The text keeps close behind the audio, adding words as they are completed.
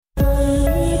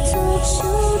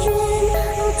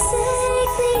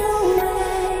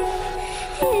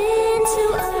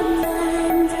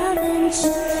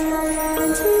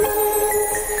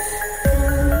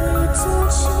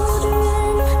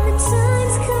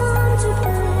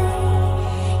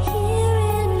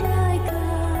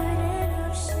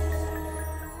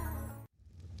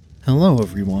Hello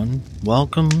everyone,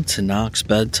 welcome to Knox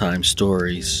Bedtime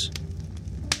Stories.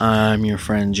 I'm your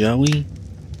friend Joey,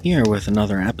 here with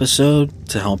another episode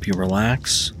to help you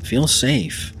relax, feel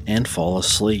safe, and fall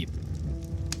asleep.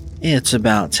 It's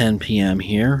about 10 p.m.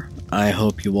 here. I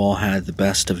hope you all had the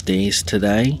best of days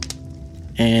today,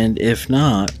 and if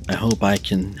not, I hope I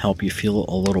can help you feel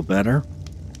a little better.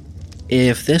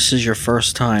 If this is your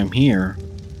first time here,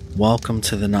 welcome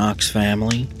to the Knox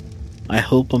family. I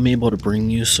hope I'm able to bring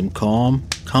you some calm,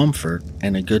 comfort,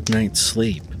 and a good night's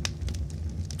sleep.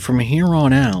 From here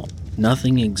on out,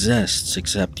 nothing exists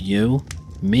except you,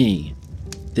 me,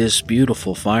 this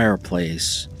beautiful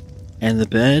fireplace, and the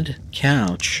bed,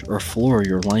 couch, or floor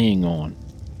you're laying on.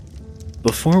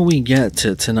 Before we get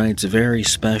to tonight's very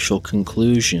special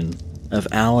conclusion of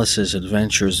Alice's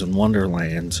Adventures in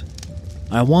Wonderland,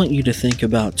 I want you to think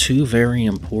about two very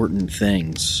important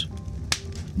things: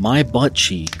 my butt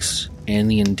cheeks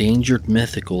and the endangered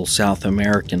mythical South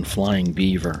American flying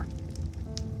beaver.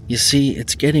 You see,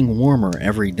 it's getting warmer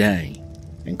every day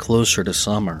and closer to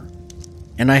summer,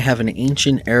 and I have an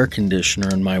ancient air conditioner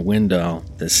in my window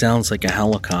that sounds like a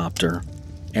helicopter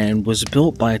and was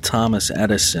built by Thomas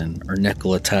Edison or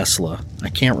Nikola Tesla. I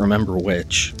can't remember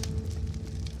which.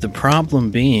 The problem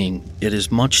being, it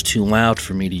is much too loud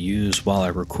for me to use while I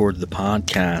record the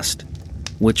podcast,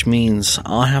 which means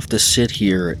I'll have to sit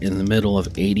here in the middle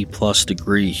of 80+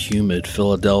 degree humid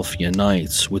Philadelphia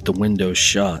nights with the windows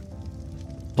shut,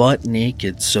 butt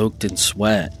naked soaked in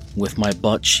sweat, with my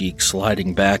butt cheek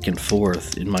sliding back and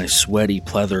forth in my sweaty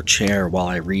pleather chair while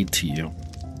I read to you.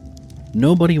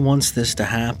 Nobody wants this to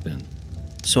happen,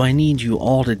 so I need you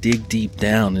all to dig deep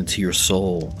down into your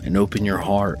soul and open your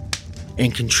heart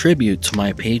and contribute to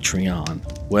my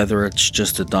Patreon, whether it's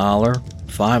just $1,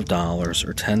 $5,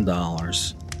 or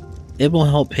 $10. It will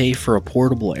help pay for a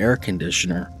portable air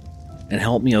conditioner and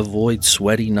help me avoid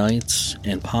sweaty nights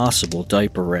and possible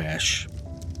diaper rash.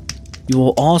 You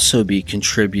will also be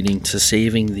contributing to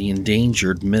saving the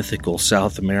endangered mythical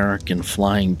South American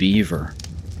flying beaver,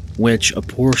 which a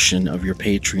portion of your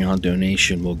Patreon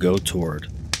donation will go toward.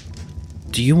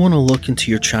 Do you want to look into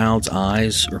your child's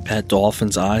eyes or pet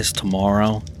dolphin's eyes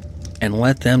tomorrow and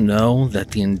let them know that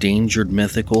the endangered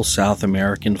mythical South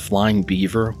American flying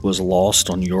beaver was lost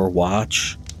on your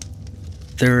watch?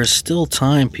 There is still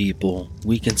time, people.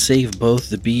 We can save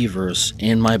both the beavers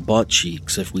and my butt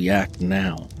cheeks if we act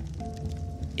now.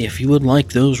 If you would like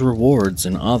those rewards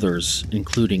and others,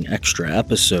 including extra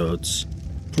episodes,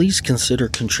 please consider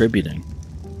contributing.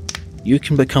 You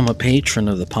can become a patron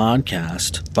of the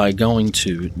podcast by going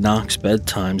to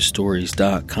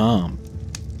knoxbedtimestories.com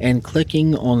and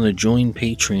clicking on the Join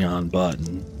Patreon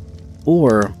button,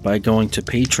 or by going to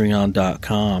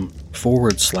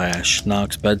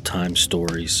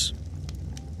patreon.com/knoxbedtimestories.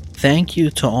 Thank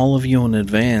you to all of you in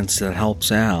advance that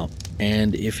helps out,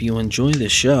 and if you enjoy the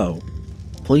show,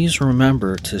 please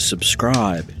remember to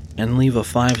subscribe and leave a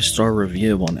 5-star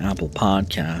review on Apple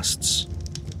Podcasts.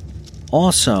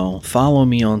 Also, follow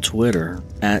me on Twitter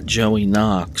at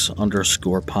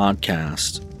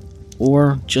JoeyKnox_podcast,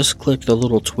 or just click the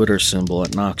little Twitter symbol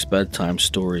at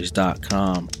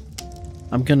knoxbedtimestories.com.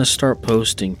 I'm going to start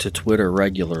posting to Twitter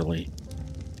regularly.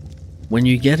 When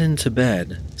you get into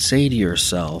bed, say to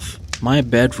yourself, my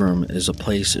bedroom is a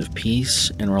place of peace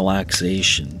and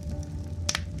relaxation.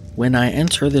 When I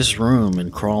enter this room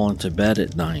and crawl into bed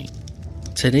at night,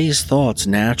 today's thoughts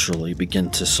naturally begin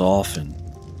to soften.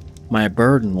 My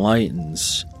burden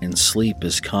lightens and sleep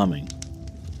is coming.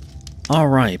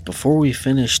 Alright, before we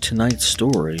finish tonight's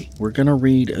story, we're going to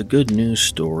read a good news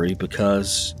story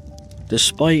because,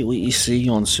 despite what you see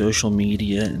on social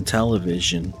media and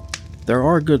television, there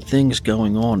are good things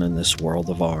going on in this world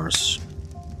of ours.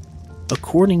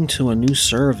 According to a new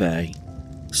survey,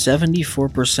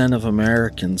 74% of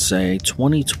Americans say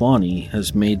 2020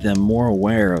 has made them more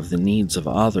aware of the needs of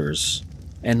others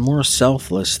and more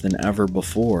selfless than ever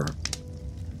before.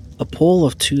 A poll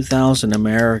of 2,000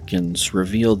 Americans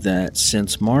revealed that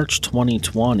since March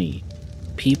 2020,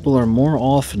 people are more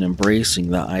often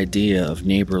embracing the idea of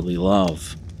neighborly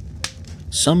love.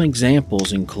 Some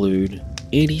examples include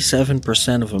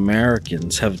 87% of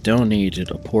Americans have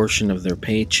donated a portion of their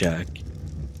paycheck,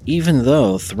 even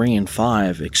though 3 in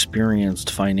 5 experienced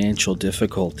financial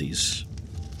difficulties.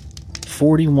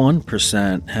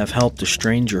 41% have helped a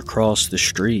stranger cross the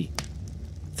street.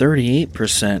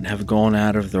 38% have gone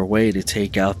out of their way to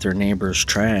take out their neighbor's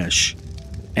trash,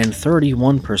 and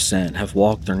 31% have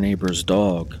walked their neighbor's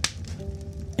dog.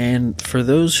 And for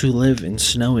those who live in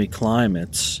snowy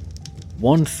climates,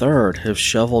 1/3 have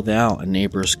shoveled out a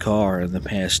neighbor's car in the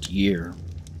past year.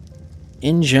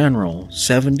 In general,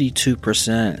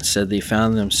 72% said they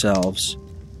found themselves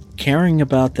caring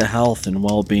about the health and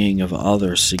well-being of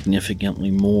others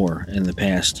significantly more in the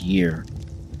past year.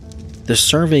 The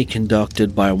survey,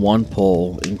 conducted by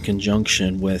OnePoll in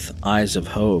conjunction with Eyes of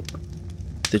Hope,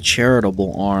 the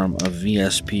charitable arm of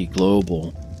VSP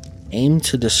Global, aimed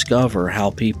to discover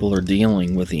how people are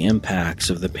dealing with the impacts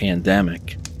of the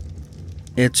pandemic.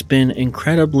 It's been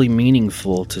incredibly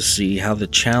meaningful to see how the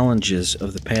challenges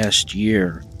of the past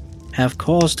year have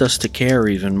caused us to care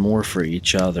even more for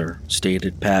each other,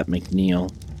 stated Pat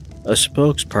McNeil, a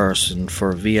spokesperson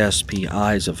for VSP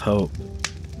Eyes of Hope.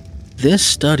 This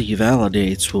study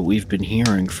validates what we've been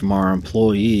hearing from our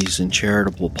employees and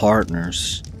charitable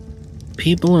partners.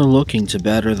 People are looking to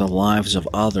better the lives of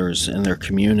others and their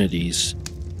communities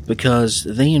because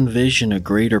they envision a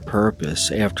greater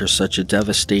purpose after such a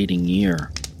devastating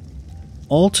year.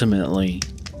 Ultimately,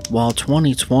 while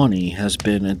 2020 has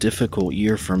been a difficult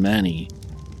year for many,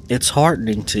 it's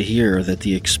heartening to hear that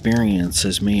the experience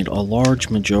has made a large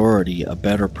majority a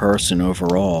better person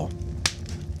overall.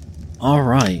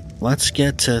 Alright, let's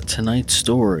get to tonight's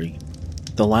story.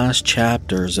 The last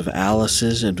chapters of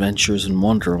Alice's Adventures in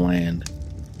Wonderland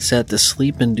set the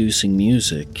sleep-inducing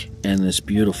music in this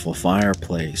beautiful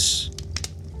fireplace.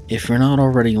 If you're not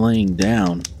already laying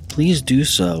down, please do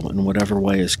so in whatever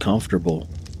way is comfortable.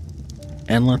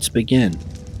 And let's begin.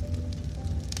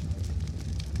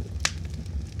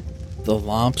 The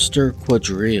Lobster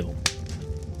Quadrille.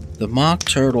 The Mock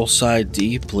Turtle sighed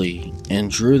deeply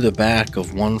and drew the back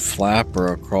of one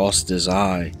flapper across his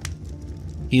eye.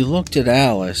 He looked at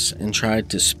Alice and tried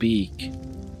to speak,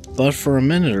 but for a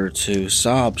minute or two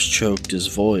sobs choked his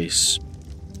voice.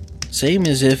 Same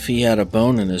as if he had a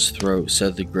bone in his throat,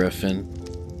 said the Griffin,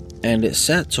 and it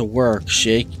set to work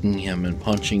shaking him and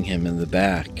punching him in the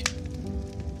back.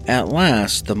 At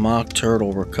last, the Mock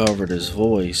Turtle recovered his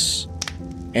voice,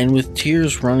 and with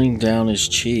tears running down his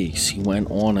cheeks, he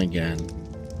went on again.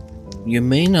 You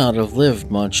may not have lived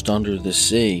much under the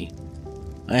sea.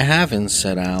 I haven't,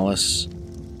 said Alice,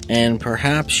 and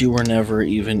perhaps you were never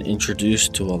even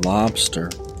introduced to a lobster.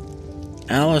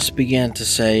 Alice began to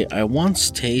say, I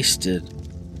once tasted,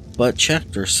 but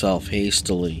checked herself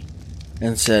hastily,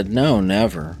 and said, no,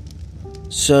 never.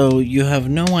 So you have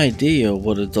no idea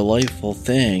what a delightful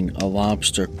thing a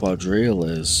lobster quadrille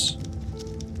is.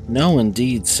 No,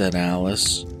 indeed, said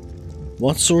Alice.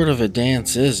 What sort of a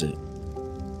dance is it?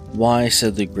 Why,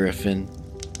 said the Griffin,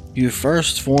 you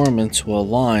first form into a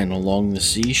line along the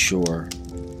seashore.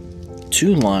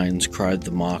 2 lines, cried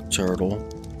the Mock Turtle.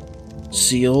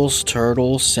 Seals,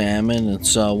 turtles, salmon, and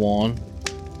so on.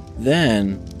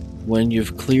 Then, when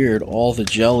you've cleared all the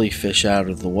jellyfish out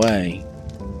of the way,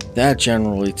 that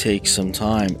generally takes some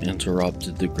time,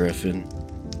 interrupted the Griffin.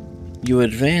 You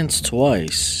advance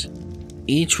twice,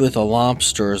 each with a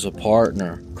lobster as a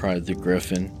partner, cried the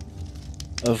Griffin.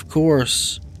 Of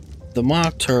course, the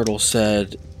Mock Turtle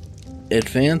said,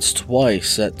 advance twice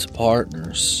set to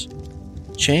partners.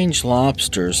 Change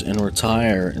lobsters and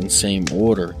retire in same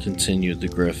order, continued the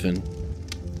Griffin.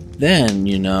 Then,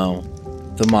 you know,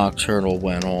 the Mock Turtle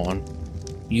went on,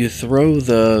 you throw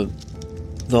the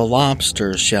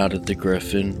lobsters, shouted the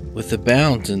Griffin, with a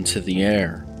bound into the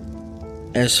air.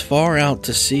 As far out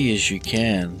to sea as you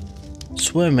can.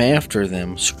 Swim after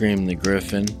them, screamed the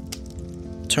Griffin.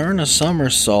 Turn a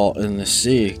somersault in the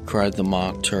sea, cried the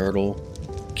Mock Turtle,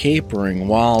 capering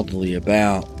wildly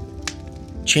about.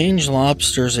 Change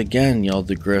lobsters again, yelled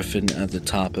the Griffin at the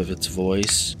top of its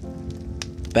voice.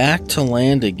 Back to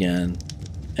land again,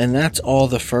 and that's all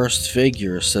the first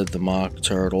figure, said the Mock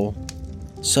Turtle,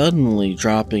 suddenly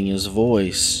dropping his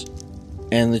voice,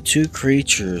 and the 2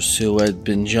 creatures who had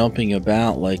been jumping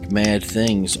about like mad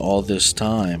things all this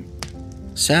time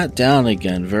sat down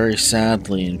again very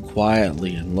sadly and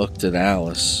quietly and looked at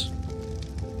Alice.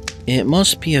 It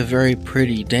must be a very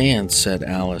pretty dance, said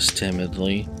Alice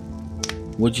timidly.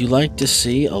 Would you like to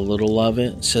see a little of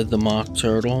it, said the Mock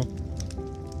Turtle.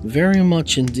 Very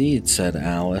much indeed, said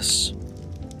Alice.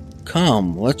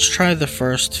 Come, let's try the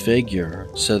first figure,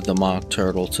 said the Mock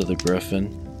Turtle to the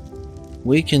Griffin.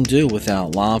 We can do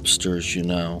without lobsters, you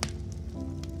know.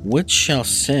 Which shall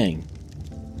sing?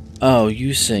 Oh,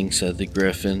 you sing, said the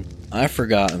Griffin. I've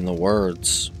forgotten the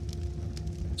words.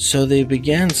 So they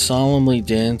began solemnly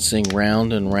dancing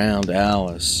round and round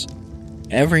Alice,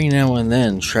 every now and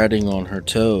then treading on her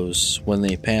toes when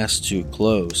they passed too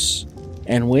close,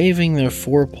 and waving their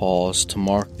forepaws to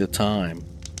mark the time,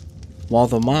 while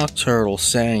the Mock Turtle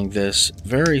sang this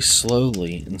very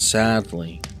slowly and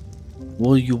sadly.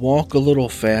 Will you walk a little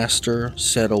faster,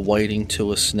 said a whiting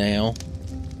to a snail.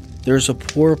 There's a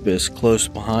porpoise close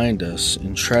behind us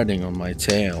and treading on my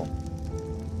tail.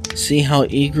 See how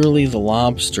eagerly the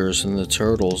lobsters and the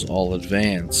turtles all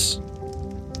advance.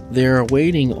 They are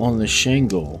waiting on the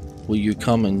shingle. Will you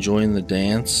come and join the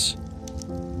dance?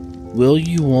 Will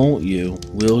you, won't you?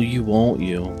 Will you, won't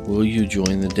you? Will you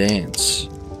join the dance?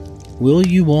 Will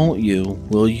you, won't you?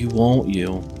 Will you, won't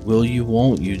you? Will you,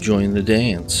 won't you join the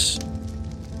dance?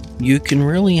 You can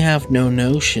really have no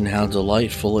notion how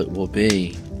delightful it will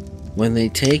be when they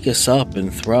take us up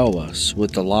and throw us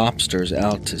with the lobsters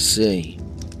out to sea.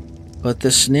 But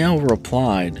the snail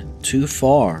replied, too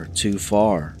far,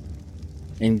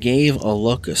 and gave a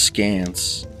look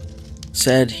askance.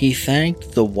 Said he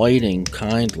thanked the whiting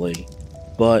kindly,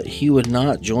 but he would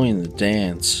not join the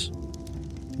dance.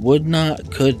 Would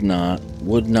not, could not,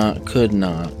 would not, could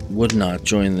not, would not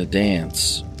join the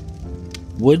dance.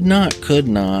 Would not, could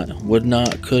not, would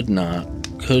not, could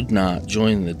not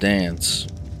join the dance.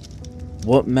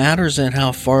 What matters it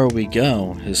how far we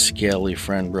go, his scaly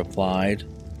friend replied.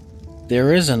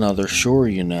 There is another shore,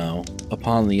 you know,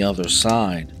 upon the other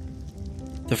side.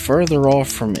 The further off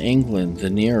from England, the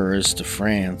nearer is to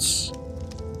France.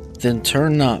 Then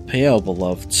turn not pale,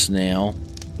 beloved snail,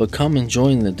 but come and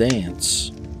join the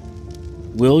dance.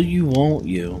 Will you, won't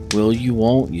you? Will you,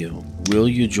 won't you? Will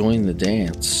you join the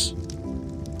dance?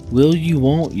 Will you,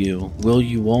 won't you? Will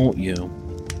you, won't you?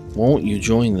 Won't you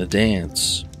join the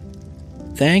dance?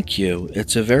 Thank you,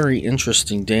 it's a very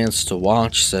interesting dance to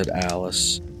watch, said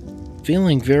Alice,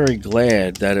 feeling very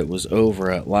glad that it was over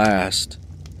at last,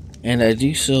 and I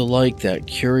do so like that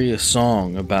curious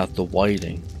song about the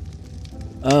whiting.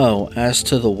 Oh, as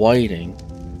to the whiting,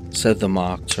 said the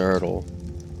Mock Turtle,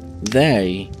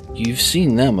 you've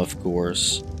seen them, of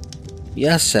course.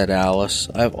 Yes, said Alice,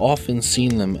 I've often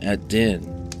seen them at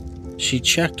Din. She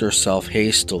checked herself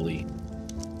hastily.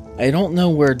 I don't know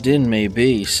where Din may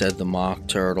be, said the Mock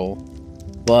Turtle,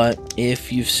 but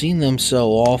if you've seen them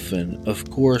so often, of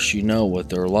course you know what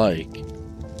they're like.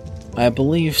 I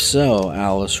believe so,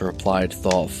 Alice replied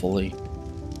thoughtfully.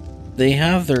 They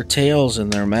have their tails in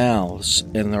their mouths,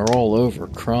 and they're all over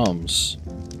crumbs.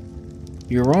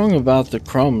 You're wrong about the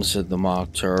crumbs, said the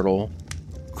Mock Turtle.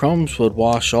 Crumbs would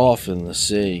wash off in the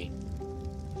sea.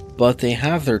 But they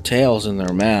have their tails in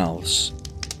their mouths,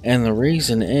 and the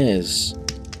reason is...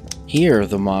 Here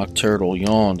the Mock Turtle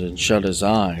yawned and shut his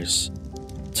eyes.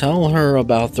 Tell her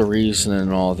about the reason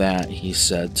and all that, he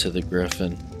said to the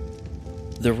Griffin.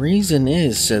 The reason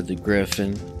is, said the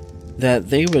Griffin, that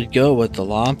they would go with the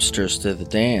lobsters to the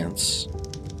dance.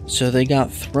 So they got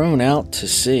thrown out to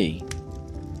sea.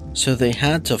 So they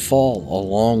had to fall a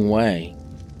long way.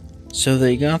 So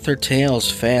they got their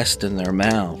tails fast in their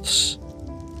mouths.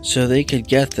 So they could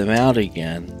get them out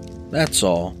again. That's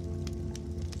all.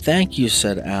 Thank you,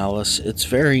 said Alice. It's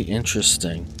very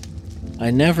interesting. I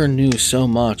never knew so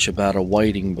much about a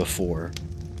whiting before.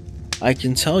 I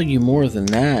can tell you more than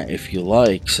that if you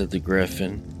like, said the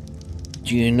Griffin.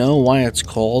 Do you know why it's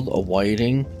called a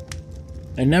whiting?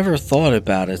 I never thought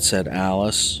about it, said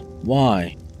Alice.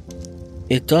 Why?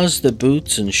 It does the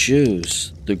boots and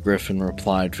shoes, the Griffin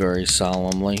replied very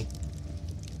solemnly.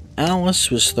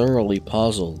 Alice was thoroughly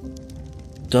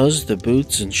puzzled. Does the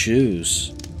boots and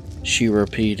shoes? She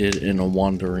repeated in a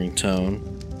wondering tone.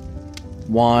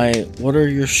 Why, what are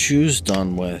your shoes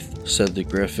done with? Said the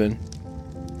Griffin.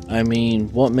 I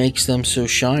mean, what makes them so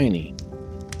shiny?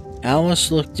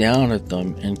 Alice looked down at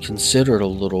them and considered a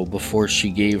little before she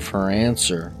gave her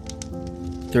answer.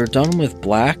 They're done with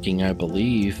blacking, I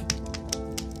believe.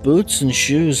 Boots and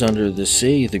shoes under the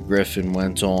sea, the Griffin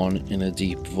went on in a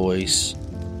deep voice,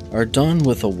 are done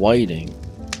with a whiting.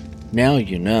 Now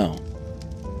you know.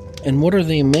 And what are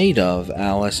they made of?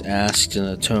 Alice asked in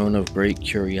a tone of great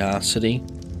curiosity.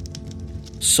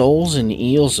 Soles and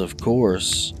eels, of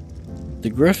course. The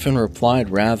Griffin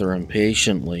replied rather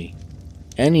impatiently.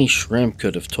 Any shrimp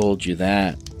could have told you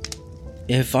that.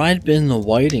 If I'd been the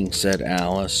whiting, said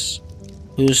Alice,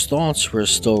 whose thoughts were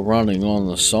still running on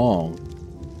the song,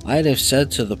 I'd have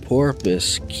said to the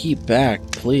porpoise, keep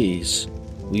back, please.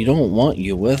 We don't want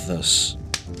you with us.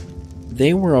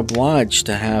 They were obliged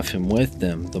to have him with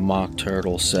them, the Mock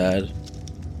Turtle said.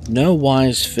 No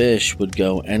wise fish would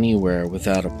go anywhere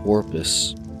without a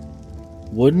porpoise.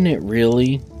 Wouldn't it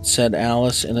really? Said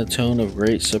Alice in a tone of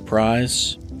great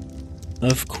surprise.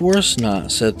 Of course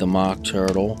not, said the Mock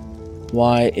Turtle.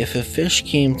 Why, if a fish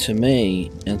came to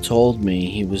me and told me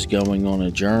he was going on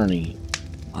a journey,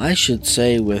 I should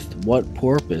say with what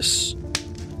purpose?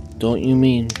 Don't you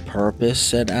mean purpose?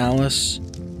 Said Alice.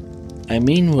 I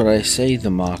mean what I say,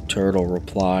 the Mock Turtle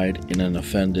replied in an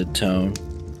offended tone.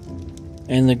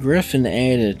 And the Griffin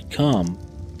added, come,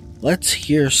 Let's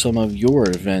hear some of your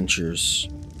adventures."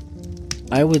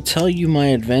 "I would tell you my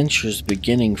adventures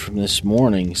beginning from this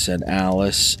morning," said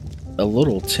Alice, a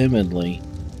little timidly,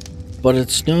 "but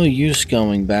it's no use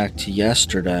going back to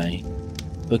yesterday,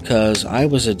 because I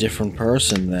was a different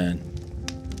person then."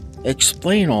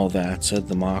 "Explain all that," said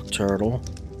the Mock Turtle.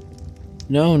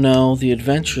 No, the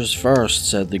adventures first,"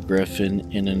 said the Griffin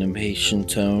in an impatient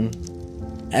tone.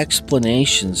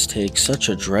 "Explanations take such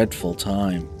a dreadful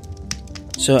time."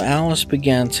 So Alice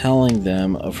began telling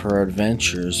them of her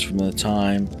adventures from the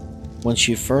time when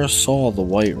she first saw the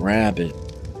White Rabbit.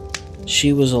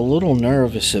 She was a little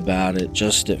nervous about it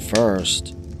just at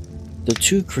first. The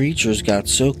two creatures got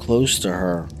so close to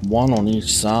her, one on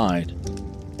each side,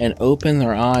 and opened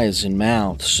their eyes and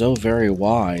mouths so very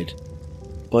wide,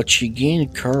 but she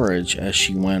gained courage as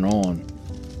she went on.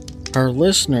 Her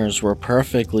listeners were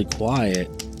perfectly quiet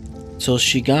till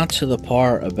she got to the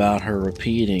part about her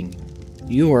repeating,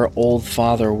 "You are old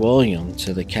Father William"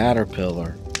 to the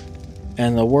caterpillar,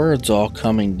 and the words all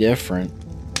coming different,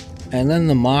 and then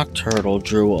the Mock Turtle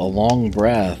drew a long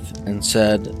breath and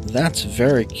said, "That's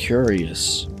very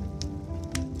curious."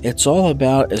 "It's all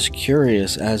about as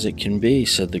curious as it can be,"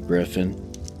 said the Griffin.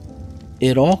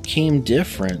 "It all came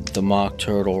different," the Mock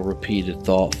Turtle repeated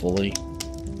thoughtfully.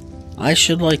 "I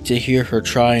should like to hear her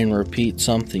try and repeat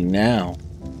something now.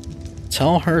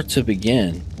 Tell her to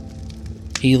begin."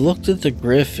 He looked at the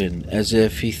Griffin as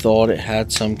if he thought it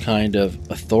had some kind of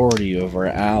authority over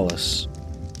Alice.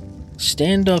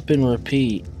 "Stand up and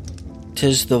repeat,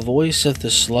 'Tis the voice of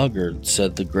the sluggard,'"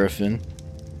 said the Griffin.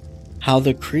 "How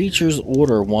the creatures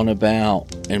order one about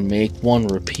and make one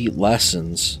repeat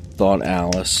lessons," thought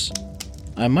Alice.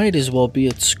 "I might as well be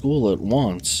at school at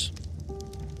once."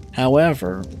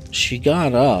 However, she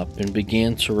got up and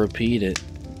began to repeat it,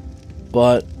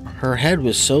 but her head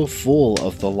was so full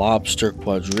of the lobster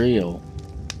quadrille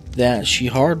that she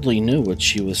hardly knew what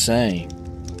she was saying,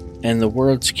 and the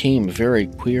words came very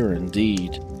queer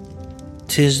indeed.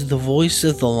 "'Tis the voice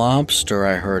of the lobster,"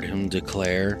 I heard him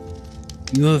declare.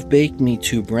 "You have baked me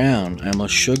too brown, I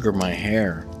must sugar my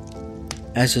hair.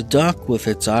 As a duck with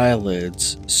its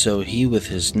eyelids, so he with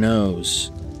his nose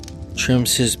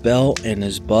trims his belt and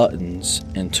his buttons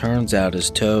and turns out his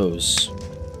toes.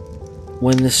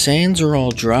 When the sands are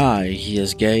all dry, he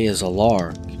is gay as a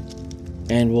lark,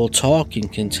 and will talk in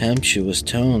contemptuous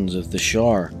tones of the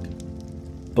shark.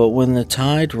 But when the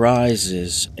tide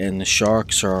rises and the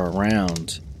sharks are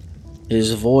around,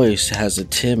 his voice has a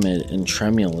timid and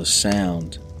tremulous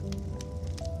sound."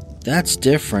 "That's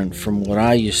different from what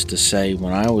I used to say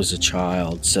when I was a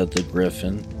child," said the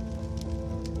Griffin.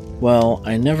 "Well,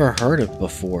 I never heard it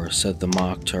before," said the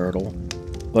Mock Turtle,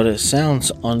 "but it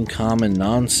sounds uncommon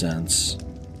nonsense."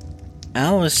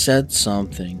 Alice said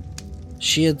something.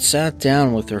 She had sat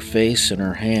down with her face in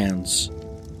her hands,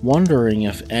 wondering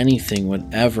if anything would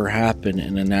ever happen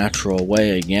in a natural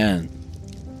way again.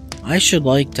 "I should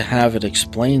like to have it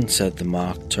explained," said the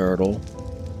Mock Turtle.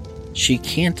 "She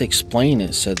can't explain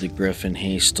it," said the Griffin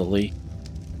hastily.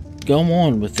 "Go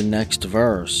on with the next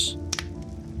verse."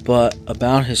 "But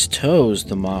about his toes,"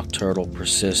 the Mock Turtle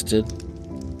persisted.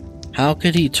 "How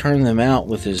could he turn them out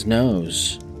with his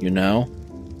nose, you know?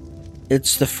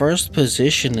 It's the first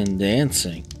position in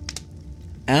dancing."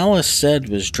 Alice said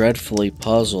was dreadfully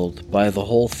puzzled by the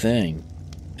whole thing,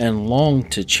 and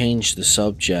longed to change the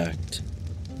subject.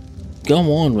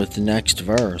 "Go on with the next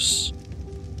verse."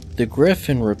 The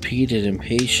Griffin repeated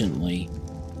impatiently,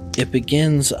 "It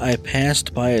begins, 'I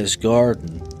passed by his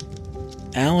garden.'"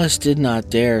 Alice did not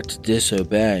dare to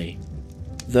disobey,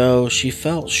 though she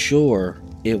felt sure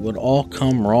it would all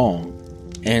come wrong,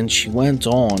 and she went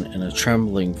on in a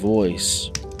trembling voice.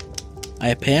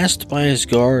 "I passed by his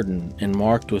garden and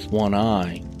marked with one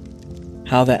eye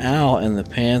how the owl and the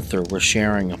panther were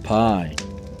sharing a pie.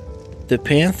 The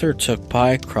panther took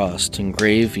pie crust and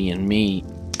gravy and meat,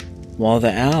 while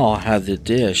the owl had the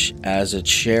dish as its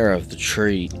share of the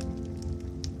treat.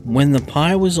 When the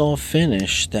pie was all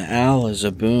finished, the owl, as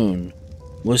a boon,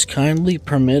 was kindly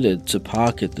permitted to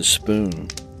pocket the spoon,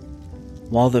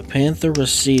 while the panther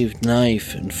received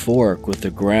knife and fork with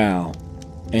a growl,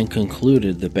 and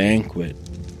concluded the banquet."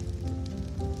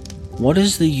 "What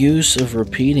is the use of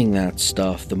repeating that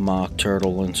stuff?" the Mock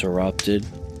Turtle interrupted.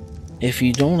 "If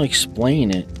you don't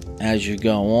explain it as you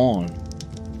go on,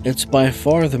 it's by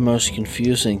far the most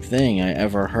confusing thing I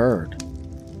ever heard."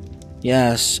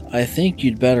 "Yes, I think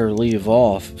you'd better leave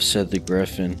off," said the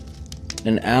Griffin,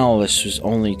 and Alice was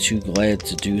only too glad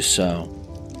to do so.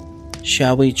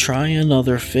 "Shall we try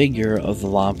another figure of the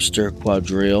lobster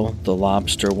quadrille?" the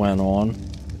lobster went on.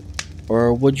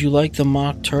 "Or would you like the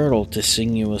Mock Turtle to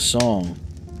sing you a song?"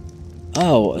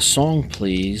 "Oh, a song,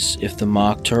 please, if the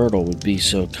Mock Turtle would be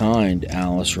so kind,"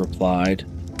 Alice replied,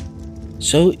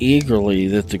 so eagerly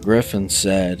that the Griffin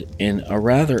said, in a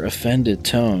rather offended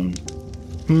tone,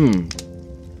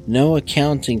 No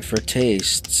accounting for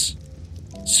tastes.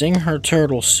 Sing her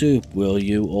turtle soup, will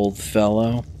you, old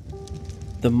fellow?"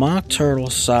 The Mock Turtle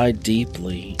sighed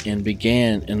deeply and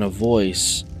began in a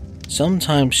voice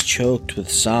sometimes choked with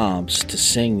sobs to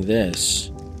sing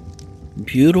this: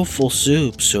 "Beautiful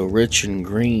soup so rich and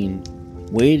green,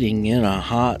 waiting in a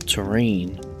hot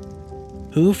tureen.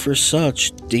 Who for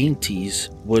such dainties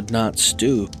would not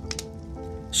stoop?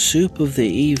 Soup of the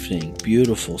evening,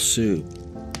 beautiful soup.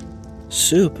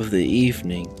 Soup of the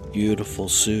evening, beautiful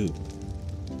soup.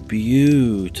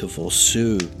 Beautiful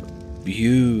soup,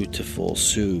 beautiful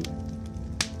soup.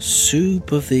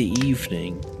 Soup of the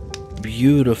evening,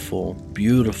 beautiful,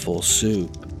 beautiful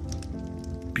soup.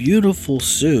 Beautiful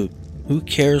soup, who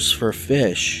cares for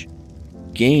fish,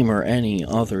 game or any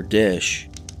other dish?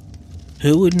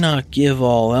 Who would not give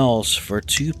all else for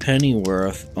 2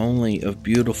 pennyworth only of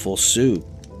beautiful soup?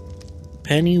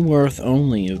 Pennyworth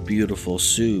only of beautiful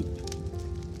soup.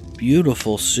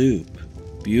 Beautiful soup,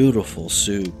 beautiful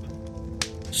soup.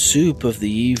 Soup of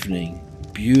the evening,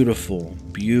 beautiful,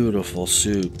 beautiful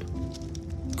soup."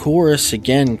 "Chorus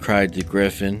again," cried the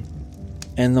Griffin,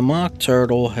 and the Mock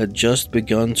Turtle had just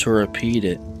begun to repeat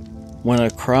it when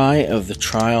a cry of the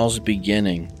trial's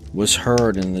beginning was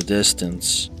heard in the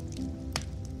distance.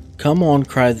 "Come on,"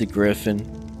 cried the Griffin,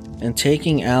 and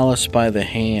taking Alice by the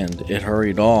hand, it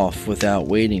hurried off without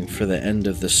waiting for the end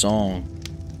of the song.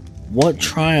 "What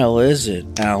trial is it?"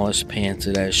 Alice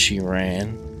panted as she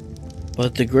ran.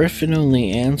 But the Griffin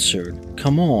only answered,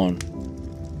 "Come on,"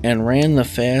 and ran the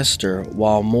faster,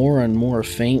 while more and more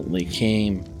faintly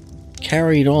came,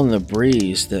 carried on the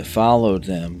breeze that followed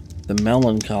them, the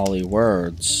melancholy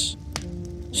words: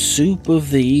 "Soup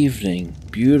of the evening,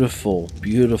 beautiful,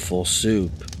 beautiful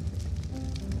soup."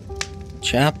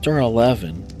 Chapter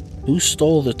 11. Who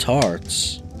Stole the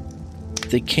Tarts?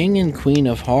 The King and Queen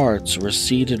of Hearts were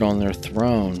seated on their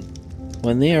throne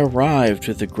when they arrived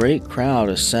with a great crowd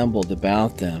assembled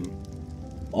about them,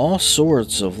 all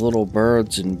sorts of little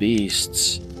birds and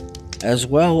beasts, as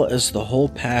well as the whole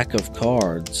pack of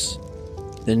cards.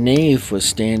 The knave was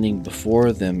standing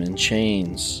before them in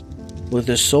chains, with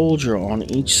a soldier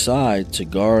on each side to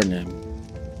guard him,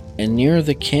 and near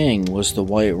the king was the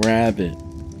White Rabbit,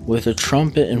 with a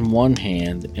trumpet in one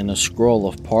hand and a scroll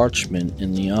of parchment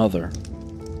in the other.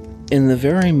 In the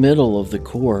very middle of the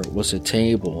court was a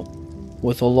table,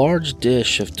 with a large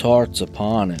dish of tarts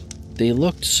upon it. They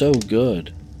looked so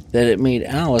good that it made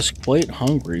Alice quite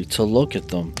hungry to look at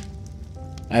them.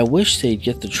 "I wish they'd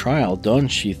get the trial done,"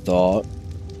 she thought,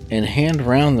 and hand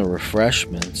round the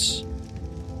refreshments.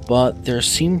 But there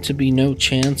seemed to be no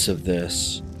chance of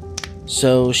this,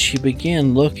 so she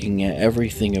began looking at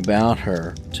everything about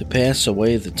her to pass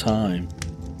away the time.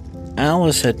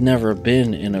 Alice had never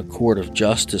been in a court of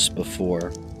justice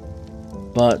before,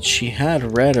 but she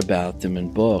had read about them in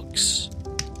books,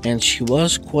 and she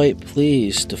was quite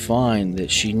pleased to find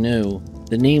that she knew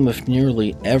the name of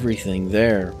nearly everything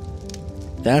there.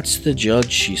 "That's the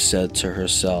judge," she said to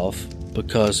herself,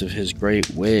 because of his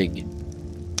great wig.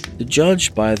 The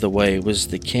judge, by the way, was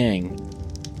the king,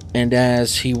 and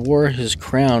as he wore his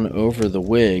crown over the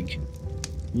wig,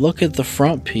 look at the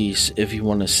front piece if you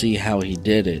want to see how he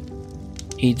did it.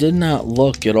 He did not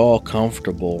look at all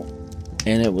comfortable,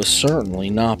 and it was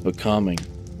certainly not becoming.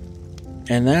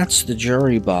 "And that's the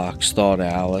jury box," thought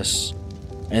Alice,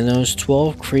 "and those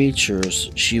 12 creatures,"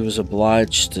 she was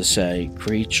obliged to say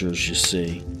creatures, you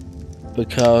see,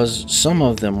 because some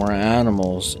of them were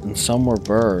animals and some were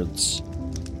birds.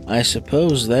 "I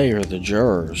suppose they are the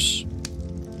jurors."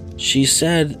 She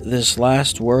said this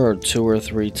last word 2 or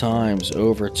 3 times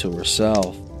over to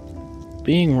herself,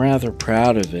 being rather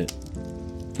proud of it,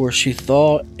 for she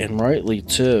thought, and rightly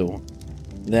too,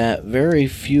 that very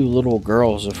few little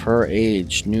girls of her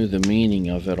age knew the meaning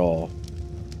of it all.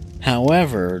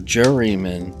 However,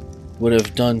 jurymen would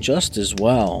have done just as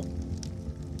well.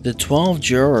 The 12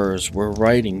 jurors were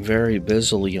writing very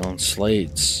busily on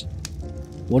slates.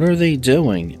 "What are they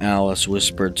doing?" Alice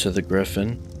whispered to the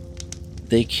Griffin.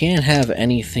 "They can't have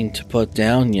anything to put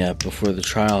down yet before the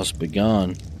trial's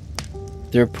begun."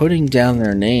 "They're putting down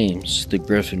their names," the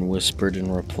Griffin whispered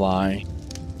in reply,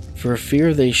 "for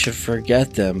fear they should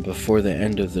forget them before the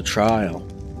end of the trial."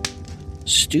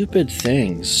 "Stupid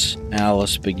things,"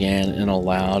 Alice began in a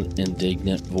loud,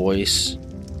 indignant voice,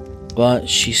 but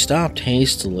she stopped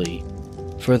hastily,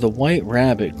 for the White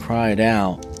Rabbit cried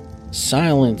out,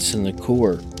 "Silence in the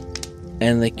court!"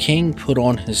 and the king put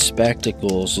on his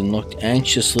spectacles and looked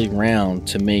anxiously round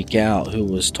to make out who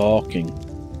was talking.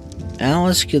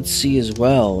 Alice could see as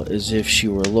well as if she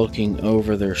were looking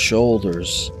over their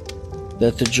shoulders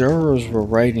that the jurors were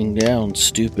writing down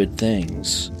stupid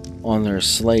things on their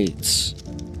slates,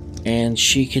 and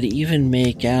she could even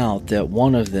make out that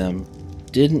one of them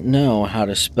didn't know how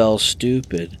to spell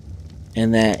stupid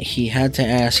and that he had to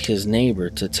ask his neighbor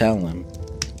to tell him.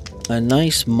 A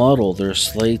nice muddle their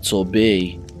slates will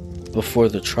be before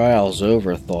the trial's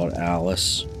over, thought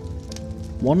Alice.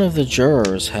 One of the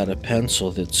jurors had a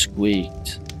pencil that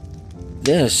squeaked.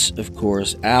 This, of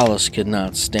course, Alice could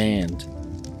not stand,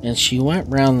 and she went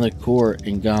round the court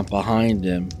and got behind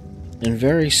him, and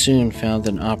very soon found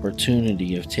an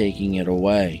opportunity of taking it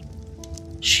away.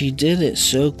 She did it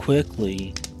so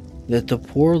quickly that the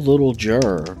poor little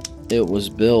juror, it was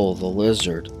Bill the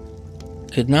lizard,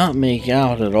 could not make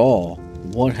out at all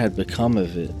what had become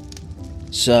of it.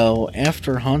 So,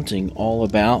 after hunting all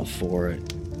about for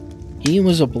it, he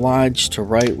was obliged to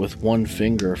write with one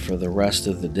finger for the rest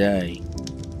of the day,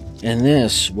 and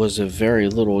this was of very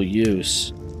little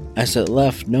use, as it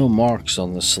left no marks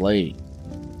on the slate.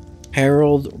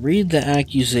 "Harold, read the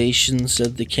accusation,"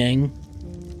 said the king.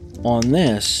 On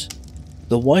this,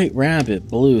 the White Rabbit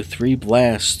blew 3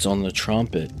 blasts on the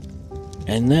trumpet,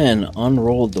 and then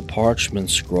unrolled the parchment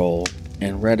scroll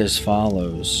and read as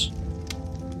follows.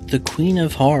 "The Queen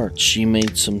of Hearts, she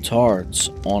made some tarts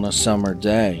on a summer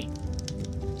day.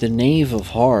 The Knave of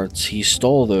Hearts, he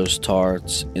stole those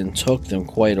tarts and took them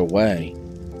quite away."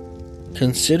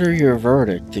 "Consider your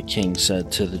verdict," the king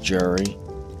said to the jury.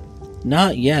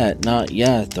 Not yet,"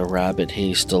 the rabbit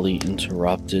hastily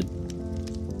interrupted.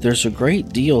 "There's a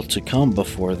great deal to come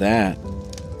before that."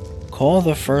 "Call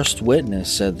the first witness,"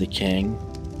 said the king,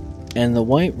 and the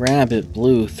White Rabbit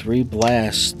blew 3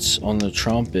 blasts on the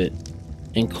trumpet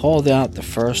and called out the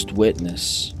first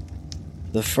witness.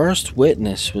 The first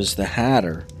witness was the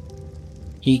Hatter.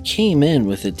 He came in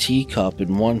with a teacup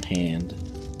in one hand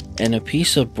and a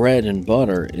piece of bread and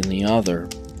butter in the other.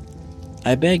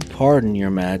 "I beg pardon,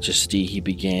 your majesty," he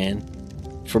began,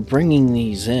 "for bringing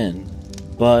these in,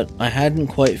 but I hadn't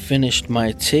quite finished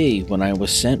my tea when I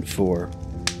was sent for."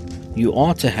 "You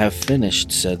ought to have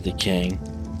finished," said the king.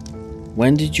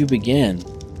 "When did you begin?"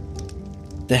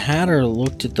 The Hatter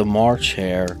looked at the March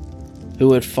Hare,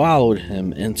 who had followed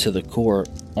him into the court,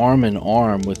 arm in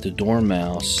arm with the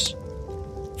Dormouse.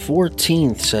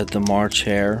 14th, said the March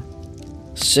Hare.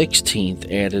 16th,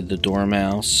 added the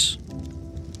Dormouse.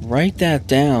 "Write that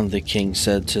down," the king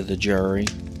said to the jury,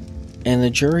 and the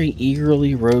jury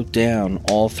eagerly wrote down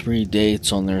all 3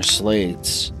 dates on their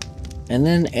slates, and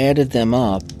then added them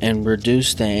up and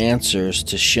reduced the answers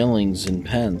to shillings and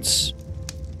pence.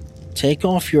 "Take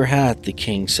off your hat," the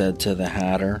king said to the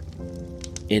Hatter.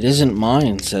 "It isn't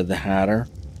mine," said the Hatter.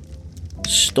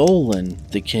 "Stolen,"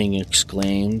 the king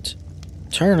exclaimed,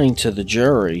 turning to the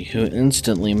jury, who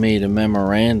instantly made a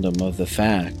memorandum of the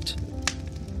fact.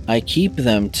 "I keep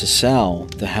them to sell,"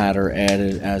 the Hatter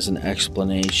added as an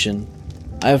explanation.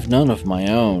 "I've none of my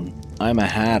own. I'm a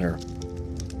Hatter."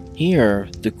 Here,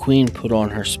 the queen put on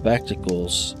her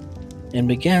spectacles and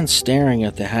began staring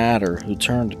at the Hatter, who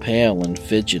turned pale and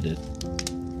fidgeted.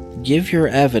 "Give your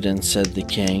evidence," said the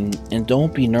king, "and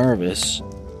don't be nervous,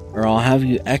 or I'll have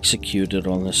you executed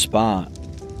on the spot."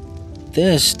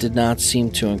 This did not seem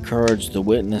to encourage the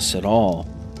witness at all.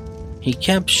 He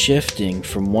kept shifting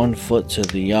from one foot to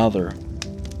the other,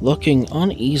 looking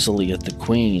uneasily at the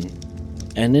queen,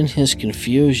 and in his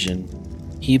confusion,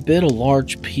 he bit a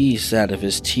large piece out of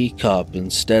his teacup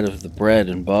instead of the bread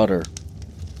and butter.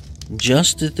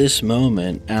 Just at this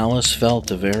moment, Alice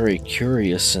felt a very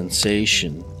curious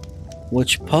sensation,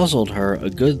 which puzzled her a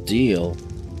good deal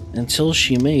until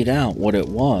she made out what it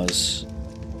was.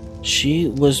 She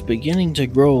was beginning to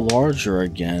grow larger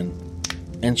again,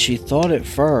 and she thought at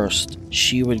first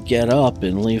she would get up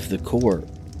and leave the court,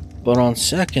 but on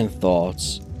second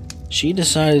thoughts, she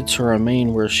decided to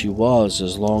remain where she was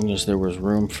as long as there was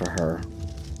room for her.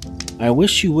 "I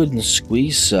wish you wouldn't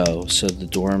squeeze so," said the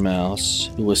Dormouse,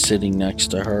 who was sitting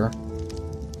next to her.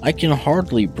 "I can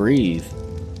hardly breathe."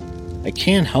 "I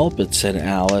can't help it," said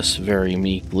Alice very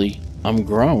meekly. "I'm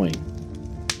growing."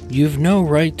 "You've no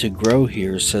right to grow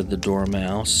here," said the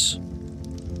Dormouse.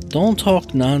 "Don't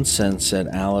talk nonsense," said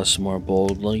Alice more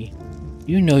boldly.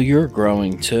 "You know you're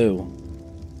growing too."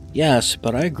 "Yes,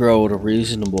 but I grow at a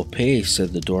reasonable pace,"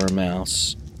 said the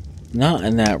Dormouse. "Not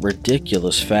in that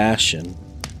ridiculous fashion."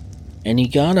 And he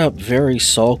got up very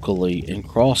sulkily and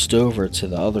crossed over to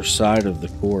the other side of the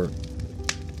court.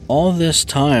 All this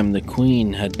time the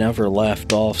queen had never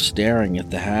left off staring at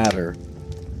the Hatter,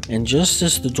 And just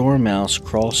as the Dormouse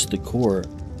crossed the court,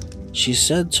 she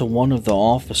said to one of the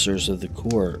officers of the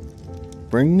court,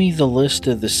 "Bring me the list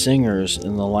of the singers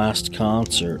in the last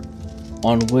concert,"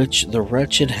 on which the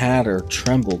wretched Hatter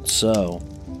trembled so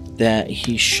that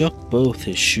he shook both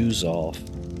his shoes off.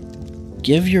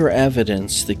 "Give your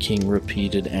evidence," the king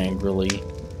repeated angrily,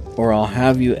 "or I'll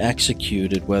have you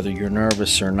executed whether you're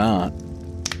nervous or not."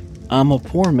 "I'm a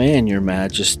poor man, your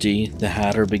majesty," the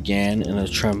Hatter began in a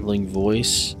trembling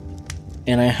voice,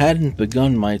 "and I hadn't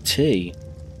begun my tea,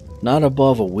 not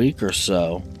above a week or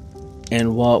so,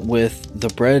 and what with the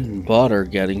bread and butter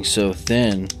getting so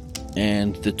thin,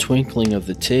 and the twinkling of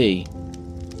the tea—"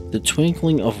 "The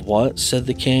twinkling of what?" said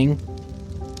the king.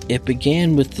 "It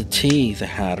began with the tea," the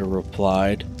Hatter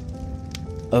replied.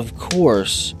 "Of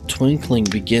course, twinkling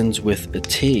begins with a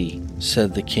T,"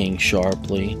 said the king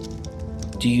sharply.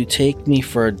 "Do you take me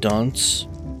for a dunce?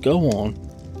 Go on."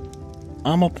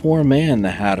 "I'm a poor man,"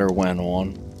 the Hatter went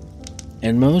on,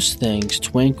 "and most things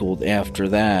twinkled after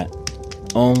that,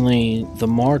 only the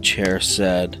March Hare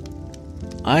said—"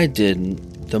 "I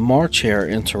didn't," the March Hare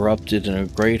interrupted in a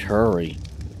great hurry.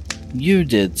 "You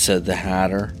did," said the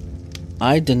Hatter.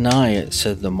 "I deny it,"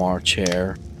 said the March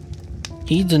Hare.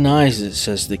 "He denies it,"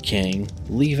 says the king.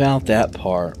 "Leave out that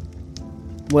part."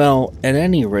 "Well, at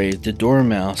any rate," the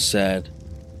Dormouse said.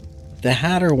 The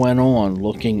Hatter went on,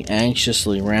 looking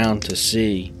anxiously round to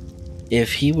see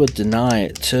if he would deny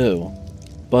it too,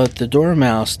 but the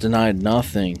Dormouse denied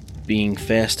nothing, being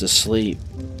fast asleep.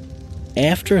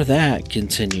 "After that,"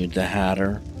 continued the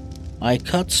Hatter, "I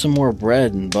cut some more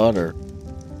bread and butter."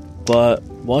 "But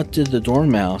what did the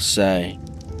Dormouse say?"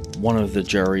 one of the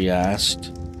jury asked.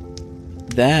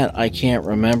 "That I can't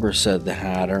remember," said the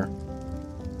Hatter.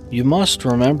 "You must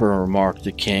remember," remarked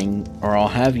the king, "or I'll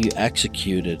have you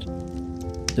executed."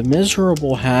 The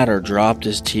miserable Hatter dropped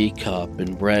his teacup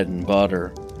and bread and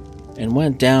butter, and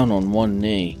went down on one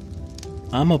knee.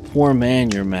 "I'm a poor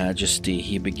man, your majesty,"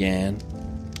 he began.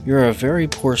 "You're a very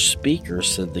poor speaker,"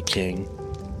 said the king.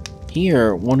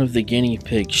 Here one of the guinea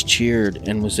pigs cheered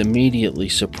and was immediately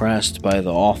suppressed by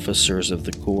the officers of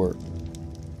the court.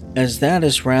 "As that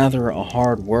is rather a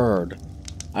hard word,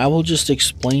 I will just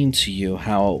explain to you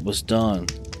how it was done."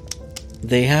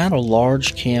 They had a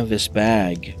large canvas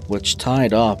bag, which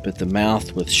tied up at the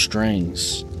mouth with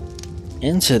strings.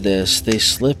 Into this they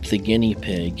slipped the guinea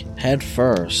pig, head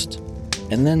first,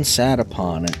 and then sat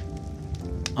upon it.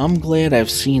 "I'm glad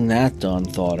I've seen that done,"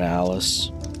 thought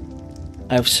Alice.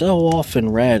 "I've so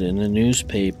often read in the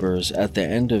newspapers at the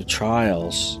end of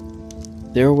trials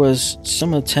there was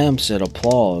some attempts at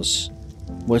applause,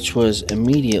 which was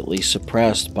immediately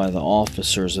suppressed by the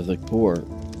officers of the court,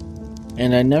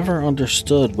 and I never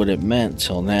understood what it meant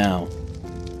till now."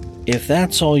 "If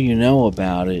that's all you know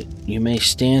about it, you may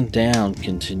stand down,"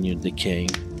 continued the king.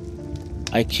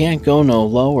 "I can't go no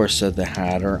lower," said the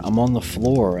Hatter. "I'm on the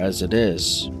floor as it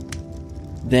is."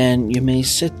 "Then you may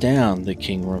sit down," the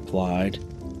king replied.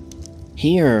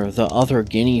 Here the other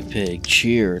guinea pig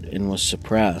cheered and was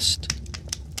suppressed.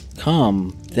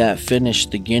 "Come, that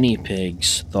finished the guinea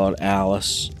pigs," thought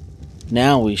Alice.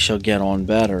 "Now we shall get on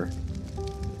better."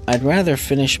 "I'd rather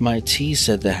finish my tea,"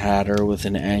 said the Hatter with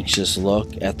an anxious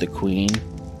look at the queen,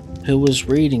 who was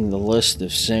reading the list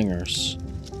of singers.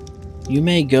 "You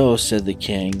may go," said the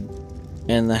king,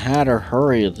 and the Hatter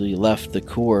hurriedly left the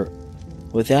court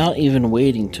without even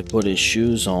waiting to put his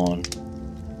shoes on.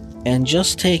 "And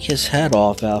just take his head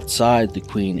off outside," the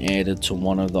queen added to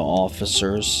one of the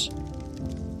officers.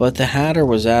 But the Hatter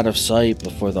was out of sight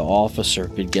before the officer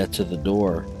could get to the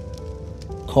door.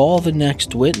 "Call the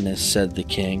next witness," said the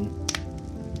king.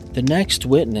 The next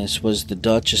witness was the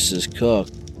Duchess's cook.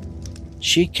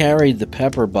 She carried the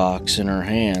pepper box in her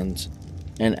hand,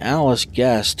 and Alice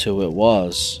guessed who it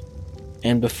was.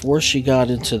 And before she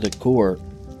got into the court,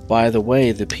 by the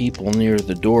way, the people near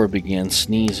the door began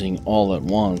sneezing all at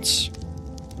once.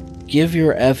 "Give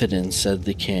your evidence," said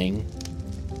the king.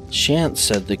 "Shan't,"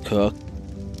 said the cook.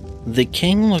 The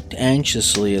king looked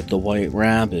anxiously at the White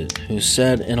Rabbit, who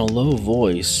said in a low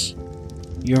voice,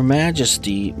 "Your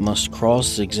Majesty must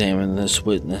cross-examine this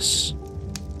witness."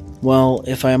 "Well,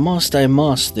 if I must, I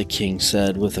must," the king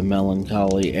said with a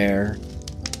melancholy air,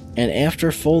 and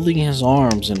after folding his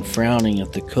arms and frowning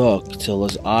at the cook till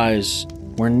his eyes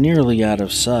were nearly out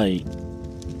of sight,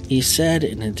 he said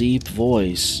in a deep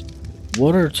voice,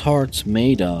 "What are tarts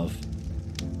made of?"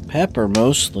 "Pepper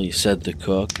mostly," said the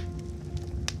cook.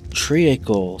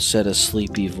 "Treacle," said a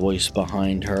sleepy voice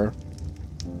behind her.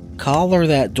 "Collar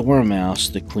that dormouse,"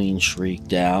 the queen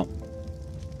shrieked out.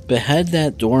 "Behead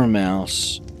that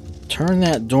dormouse. Turn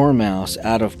that dormouse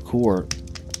out of court.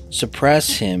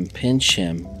 Suppress him, pinch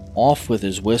him, off with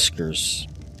his whiskers.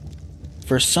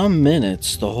 For some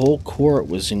minutes, the whole court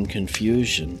was in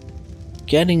confusion,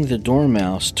 getting the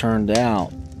dormouse turned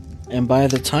out, and by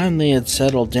the time they had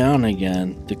settled down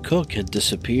again, the cook had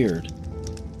disappeared.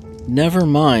 "Never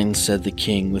mind," said the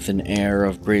king with an air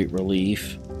of great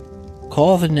relief.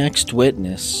 "Call the next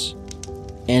witness."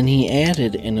 And he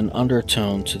added in an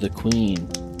undertone to the queen,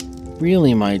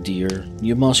 "Really, my dear,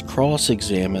 you must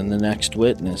cross-examine the next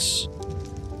witness.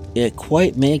 It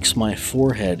quite makes my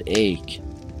forehead ache."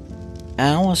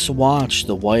 Alice watched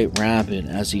the white rabbit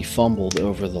as he fumbled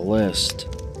over the list,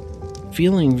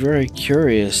 feeling very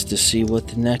curious to see what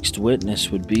the next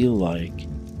witness would be like.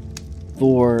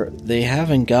 "For they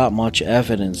haven't got much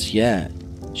evidence yet,"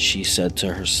 she said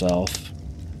to herself.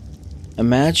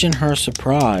 Imagine her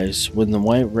surprise when the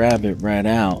white rabbit read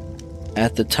out,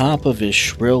 at the top of his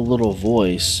shrill little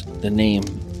voice, the name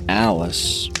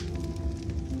Alice.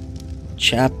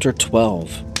 Chapter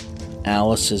 12.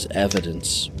 Alice's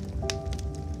Evidence.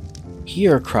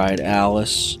 "Here," cried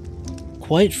Alice,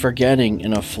 quite forgetting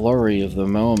in a flurry of the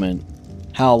moment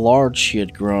how large she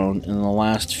had grown in the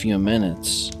last few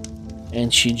minutes,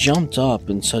 and she jumped up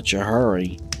in such a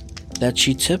hurry that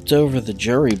she tipped over the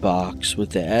jury box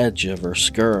with the edge of her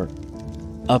skirt,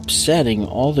 upsetting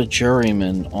all the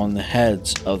jurymen on the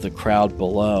heads of the crowd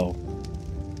below.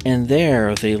 And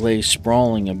there they lay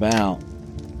sprawling about,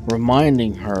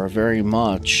 reminding her very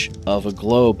much of a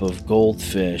globe of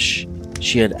goldfish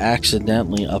she had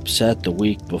accidentally upset the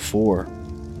week before.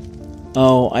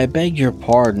 "Oh, I beg your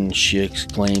pardon," she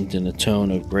exclaimed in a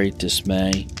tone of great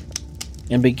dismay,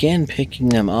 and began picking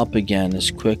them up again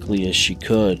as quickly as she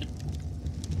could.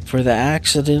 For the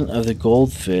accident of the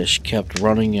goldfish kept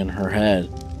running in her head,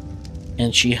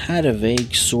 and she had a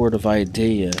vague sort of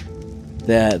idea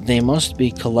that they must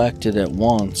be collected at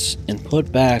once and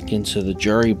put back into the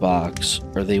jury box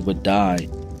or they would die.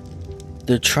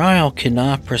 "The trial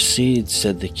cannot proceed,"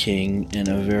 said the king in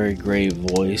a very grave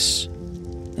voice,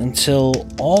 "until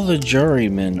all the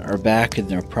jurymen are back in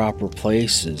their proper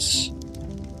places.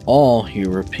 All," he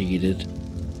repeated,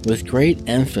 with great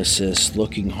emphasis,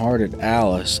 looking hard at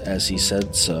Alice as he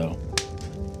said so.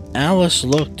 Alice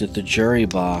looked at the jury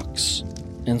box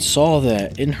and saw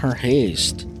that, in her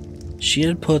haste, she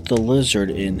had put the lizard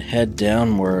in head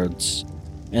downwards,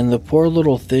 and the poor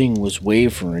little thing was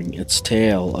wavering its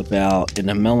tail about in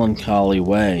a melancholy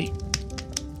way,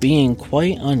 being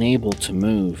quite unable to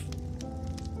move.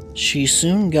 She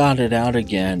soon got it out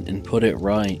again and put it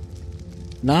right.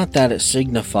 "Not that it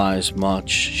signifies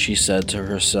much," she said to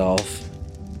herself.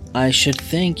 "I should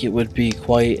think it would be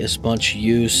quite as much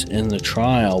use in the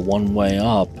trial one way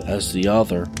up as the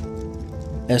other."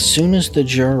 As soon as the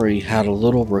jury had a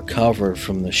little recovered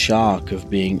from the shock of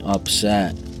being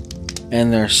upset,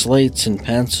 and their slates and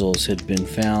pencils had been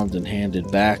found and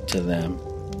handed back to them,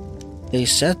 they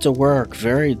set to work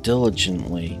very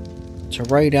diligently to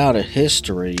write out a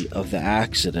history of the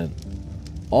accident,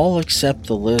 all except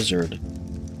the lizard,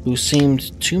 who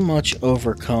seemed too much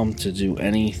overcome to do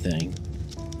anything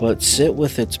but sit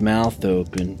with its mouth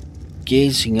open,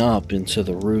 gazing up into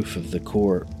the roof of the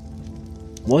court.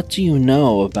 "What do you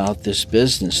know about this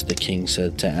business?" the king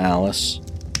said to Alice.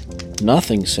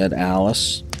 "Nothing," said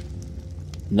Alice.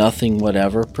 "Nothing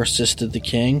whatever?" persisted the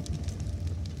king.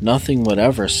 "Nothing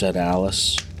whatever," said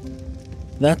Alice.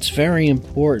 "That's very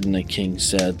important," the king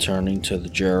said, turning to the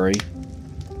jury.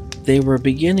 They were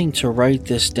beginning to write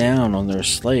this down on their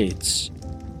slates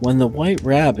when the white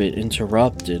rabbit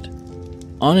interrupted.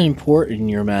 "Unimportant,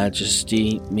 your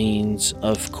majesty, means,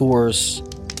 of course,"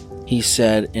 he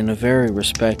said in a very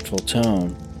respectful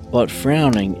tone, but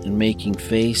frowning and making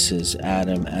faces at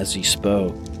him as he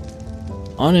spoke.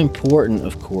 "Unimportant,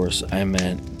 of course, I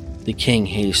meant," the king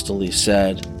hastily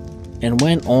said, and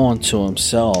went on to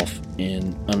himself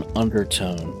in an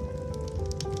undertone.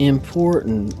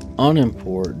 "Important,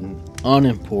 unimportant,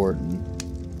 unimportant,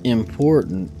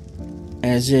 important,"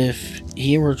 as if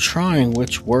he were trying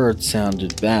which word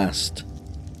sounded best.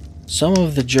 Some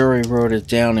of the jury wrote it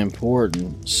down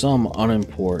important, some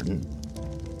unimportant.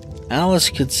 Alice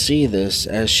could see this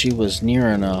as she was near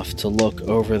enough to look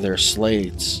over their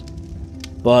slates.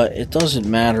 But it doesn't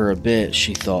matter a bit,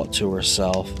 she thought to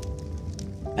herself.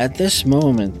 At this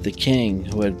moment, the king,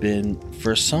 who had been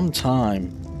for some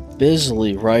time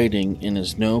busily writing in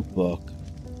his notebook,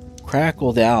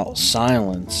 crackled out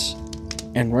silence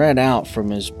and read out from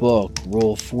his book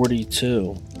Rule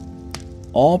 42.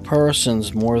 All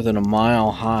persons more than a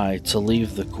mile high to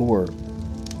leave the court.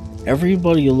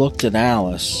 Everybody looked at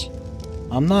Alice.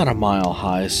 "I'm not a mile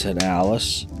high," said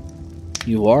Alice.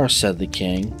 "You are," said the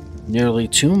king. "Nearly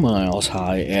 2 miles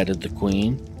high," added the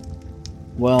queen.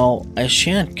 "Well, I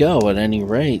shan't go at any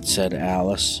rate," said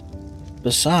Alice.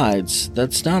 "Besides,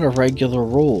 that's not a regular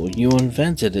rule. You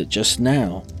invented it just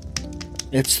now."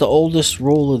 "It's the oldest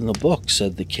rule in the book,"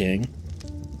 said the king.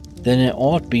 "Then it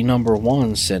ought be number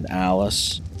 1, said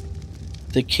Alice.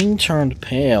 The king turned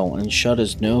pale and shut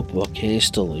his notebook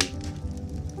hastily.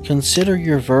 "Consider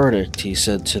your verdict," he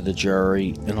said to the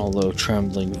jury in a low,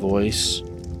 trembling voice.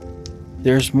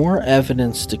 "There's more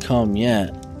evidence to come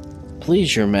yet."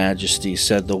 "Please, your majesty,"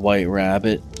 said the White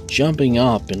Rabbit, jumping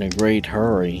up in a great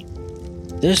hurry.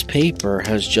 "This paper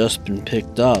has just been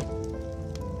picked up."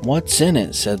 "What's in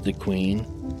it?" said the queen.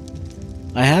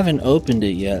 "I haven't opened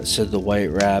it yet," said the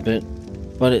White Rabbit,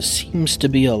 "but it seems to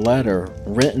be a letter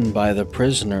written by the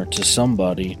prisoner to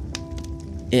somebody."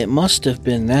 "It must have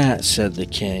been that," said the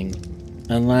king,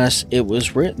 "unless it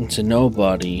was written to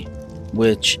nobody,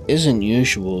 which isn't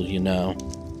usual, you know."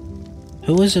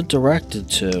 "Who is it directed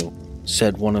to?"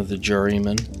 said one of the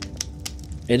jurymen.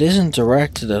 "It isn't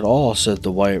directed at all," said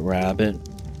the White Rabbit.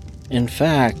 "In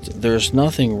fact, there's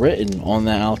nothing written on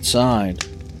the outside."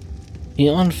 He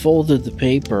unfolded the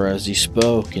paper as he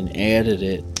spoke and added,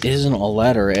 "It isn't a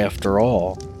letter after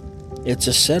all. It's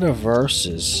a set of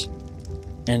verses."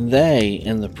 And they,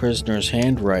 in the prisoner's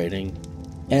handwriting,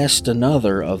 asked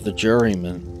another of the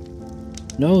jurymen.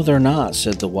 "No, they're not,"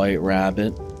 said the White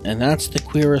Rabbit, "and that's the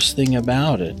queerest thing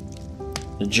about it."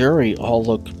 The jury all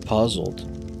looked puzzled.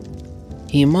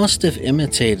 "He must have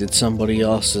imitated somebody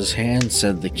else's hand,"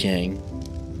 said the king.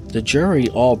 The jury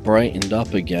all brightened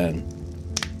up again.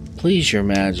 "Please, your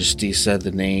majesty," said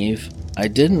the knave, "I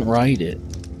didn't write it,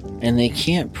 and they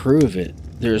can't prove it.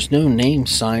 There's no name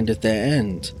signed at the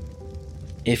end."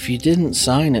 "If you didn't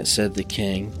sign it," said the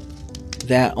king,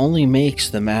 "that only makes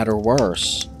the matter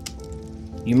worse.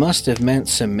 You must have meant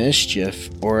some mischief,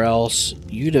 or else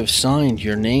you'd have signed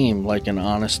your name like an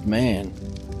honest man."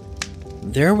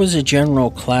 There was a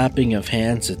general clapping of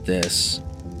hands at this.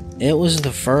 It was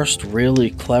the first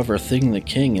really clever thing the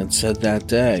king had said that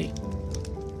day.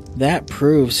 "That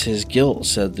proves his guilt,"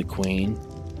 said the queen.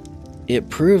 "It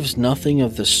proves nothing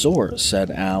of the sort," said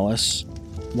Alice.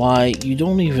 "Why, you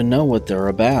don't even know what they're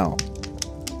about."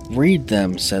 "Read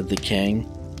them," said the king.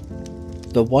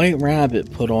 The White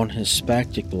Rabbit put on his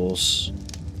spectacles.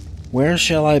 "Where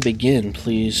shall I begin,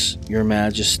 please, your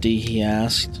majesty?" he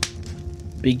asked.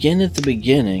 "Begin at the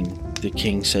beginning," the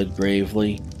king said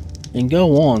gravely, "and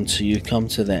go on till you come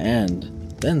to the end,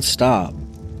 then stop."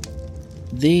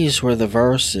 These were the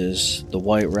verses the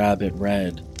White Rabbit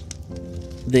read.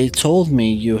 "They told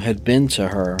me you had been to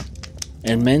her,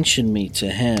 and mentioned me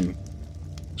to him.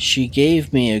 She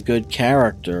gave me a good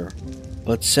character,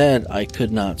 but said I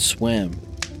could not swim.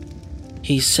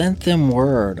 He sent them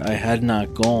word I had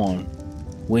not gone.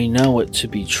 We know it to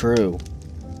be true.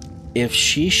 If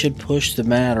she should push the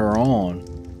matter on,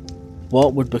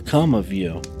 what would become of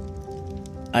you?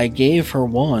 I gave her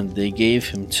 1, they gave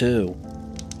him 2.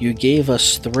 You gave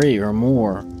us 3 or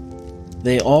more.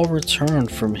 They all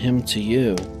returned from him to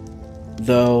you,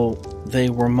 though they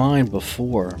were mine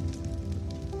before.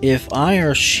 If I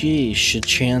or she should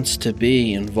chance to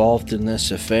be involved in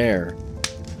this affair,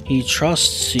 he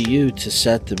trusts to you to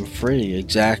set them free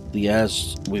exactly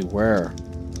as we were.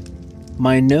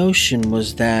 My notion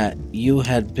was that you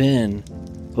had been,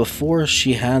 before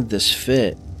she had this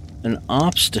fit, an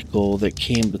obstacle that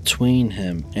came between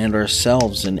him and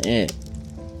ourselves and it.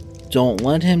 Don't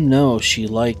let him know she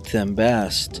liked them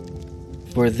best,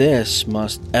 for this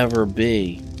must ever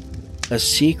be a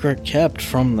secret kept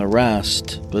from the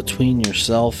rest between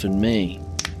yourself and me."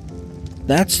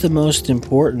 "That's the most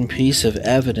important piece of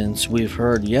evidence we've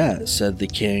heard yet," said the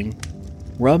king,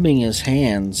 rubbing his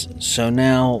hands. "So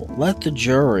now let the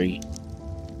jury—"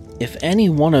 "If any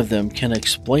one of them can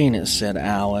explain it," said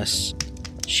Alice.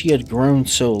 She had grown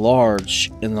so large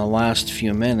in the last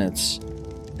few minutes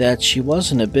that she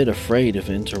wasn't a bit afraid of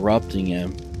interrupting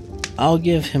him. "I'll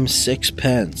give him 6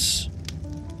 pence.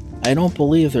 I don't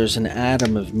believe there's an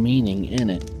atom of meaning in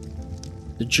it."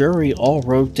 The jury all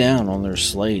wrote down on their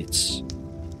slates,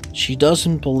 "She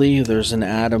doesn't believe there's an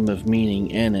atom of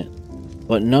meaning in it,"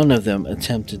 but none of them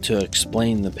attempted to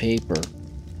explain the paper.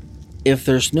 "If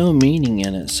there's no meaning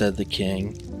in it," said the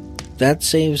king, "that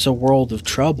saves a world of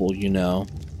trouble, you know,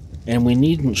 and we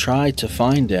needn't try to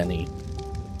find any.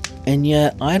 And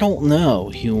yet, I don't know,"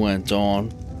 he went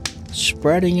on,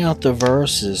 spreading out the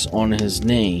verses on his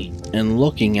knee and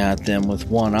looking at them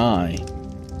with one eye.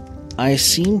 "I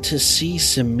seem to see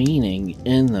some meaning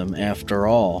in them after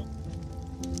all.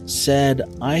 Said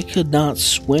I could not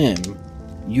swim.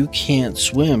 You can't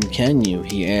swim, can you?"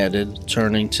 he added,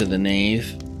 turning to the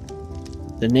knave.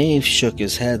 The knave shook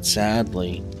his head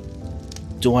sadly.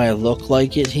 "Do I look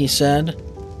like it?" he said,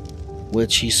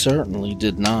 which he certainly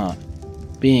did not,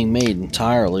 being made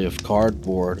entirely of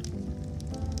cardboard.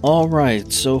 "All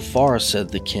right, so far," said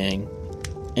the king,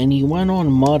 and he went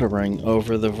on muttering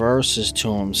over the verses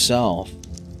to himself.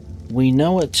 "We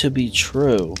know it to be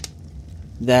true.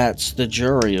 That's the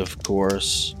jury, of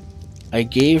course. I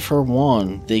gave her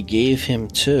 1, they gave him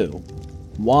 2.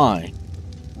 Why?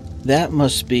 That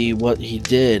must be what he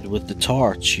did with the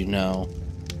tarts, you know.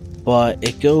 But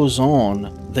it goes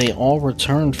on, they all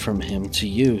returned from him to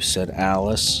you," said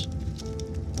Alice.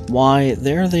 "Why,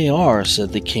 there they are,"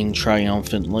 said the king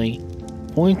triumphantly,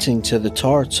 pointing to the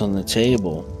tarts on the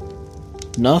table.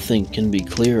 "Nothing can be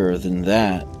clearer than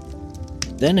that.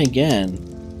 Then again,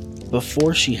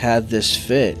 before she had this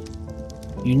fit,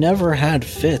 you never had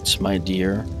fits, my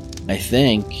dear, I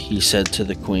think," he said to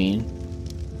the queen.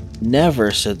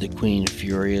 "Never," said the queen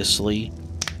furiously,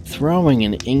 throwing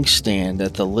an inkstand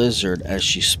at the lizard as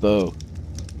she spoke.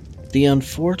 The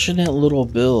unfortunate little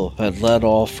Bill had let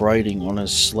off writing on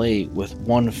his slate with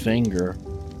one finger,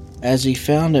 as he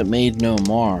found it made no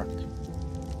mark,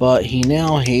 but he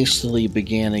now hastily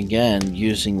began again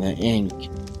using the ink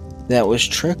that was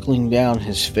trickling down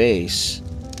his face,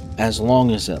 as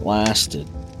long as it lasted.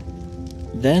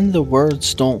 "Then the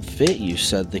words don't fit you,"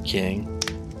 said the king,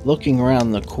 looking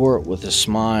round the court with a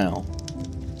smile.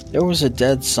 There was a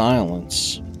dead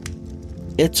silence.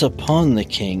 "It's a pun," the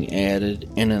king added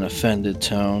in an offended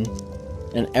tone,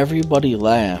 and everybody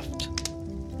laughed.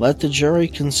 "Let the jury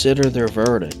consider their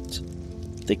verdict,"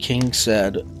 the king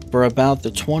said for about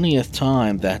the 20th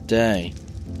time that day.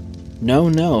 "No,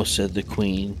 no," said the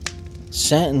queen.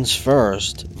 "Sentence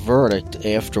first, verdict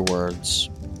afterwards."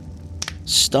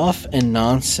 "Stuff and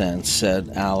nonsense,"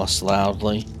 said Alice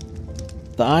loudly.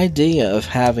 "The idea of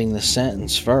having the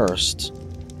sentence first."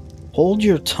 "Hold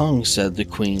your tongue," said the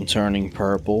queen, turning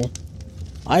purple.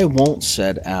 "I won't,"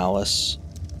 said Alice.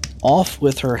 "Off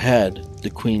with her head," the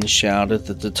queen shouted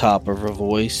at the top of her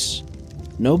voice.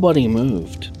 Nobody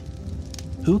moved.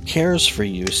 "Who cares for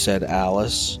you?" said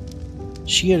Alice.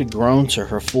 She had grown to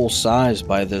her full size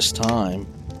by this time.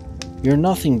 "You're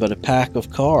nothing but a pack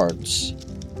of cards."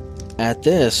 At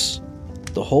this,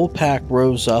 the whole pack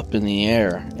rose up in the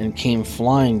air and came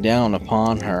flying down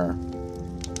upon her.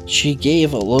 She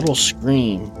gave a little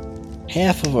scream,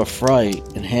 half of affright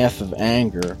and half of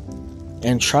anger,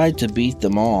 and tried to beat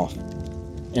them off,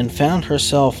 and found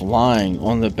herself lying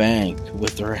on the bank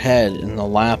with her head in the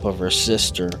lap of her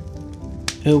sister,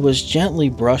 who was gently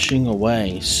brushing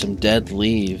away some dead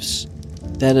leaves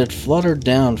that had fluttered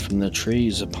down from the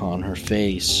trees upon her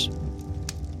face.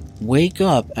 "Wake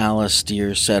up, Alice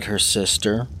dear," said her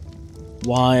sister.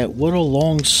 "Why, what a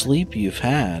long sleep you've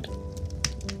had."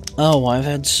 "Oh, I've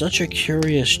had such a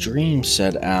curious dream,"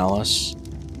 said Alice,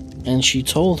 and she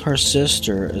told her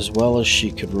sister as well as she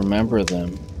could remember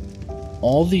them,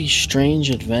 all these strange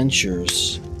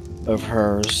adventures of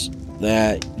hers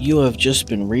that you have just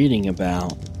been reading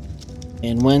about.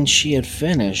 And when she had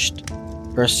finished,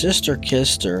 her sister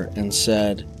kissed her and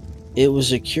said, "It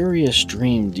was a curious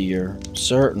dream, dear,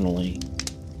 certainly.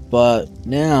 But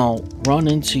now, run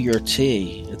into your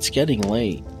tea, it's getting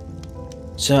late."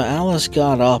 So Alice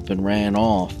got up and ran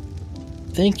off,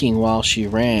 thinking while she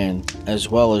ran, as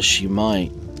well as she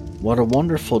might, what a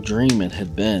wonderful dream it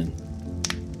had been.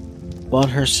 But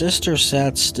her sister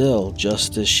sat still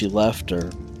just as she left her,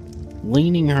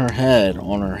 leaning her head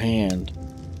on her hand,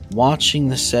 watching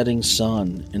the setting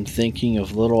sun and thinking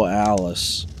of little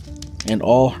Alice and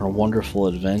all her wonderful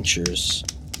adventures,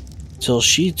 till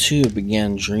she too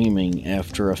began dreaming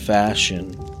after a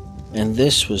fashion, and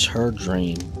this was her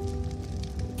dream.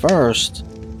 First,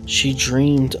 she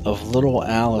dreamed of little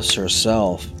Alice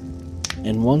herself,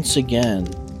 and once again,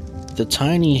 the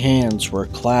tiny hands were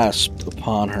clasped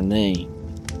upon her knee,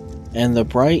 and the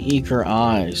bright eager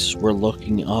eyes were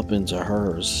looking up into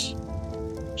hers.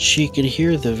 She could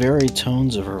hear the very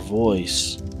tones of her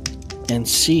voice, and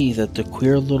see that the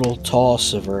queer little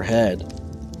toss of her head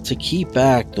to keep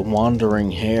back the wandering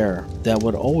hair that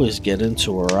would always get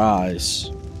into her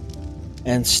eyes.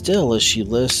 And still as she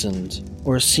listened,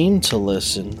 or seemed to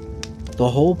listen, the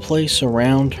whole place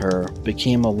around her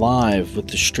became alive with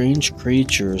the strange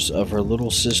creatures of her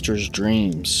little sister's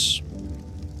dreams.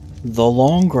 The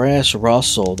long grass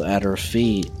rustled at her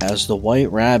feet as the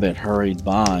white rabbit hurried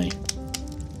by.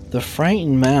 The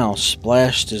frightened mouse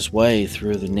splashed his way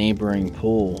through the neighboring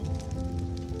pool.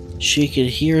 She could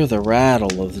hear the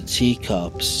rattle of the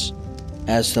teacups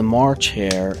as the March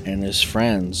Hare and his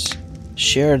friends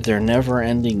shared their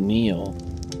never-ending meal,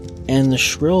 and the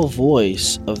shrill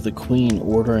voice of the queen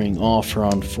ordering off her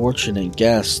unfortunate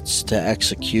guests to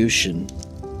execution.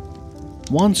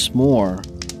 Once more,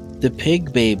 the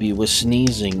pig baby was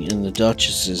sneezing in the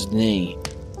Duchess's knee,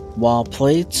 while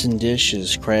plates and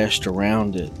dishes crashed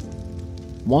around it.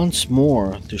 Once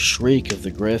more, the shriek of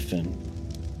the griffin,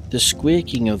 the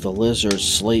squeaking of the lizard's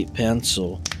slate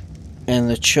pencil, and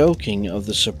the choking of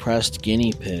the suppressed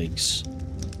guinea pigs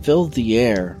filled the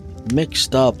air,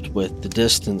 mixed up with the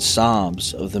distant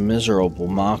sobs of the miserable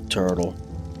mock turtle.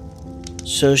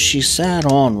 So she sat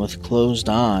on with closed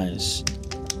eyes,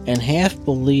 and half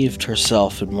believed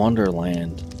herself in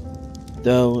Wonderland,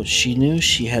 though she knew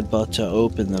she had but to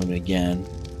open them again,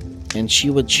 and she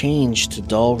would change to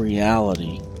dull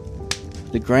reality.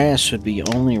 The grass would be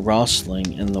only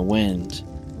rustling in the wind,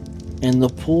 and the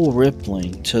pool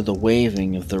rippling to the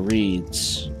waving of the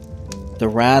reeds. The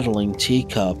rattling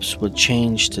teacups would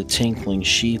change to tinkling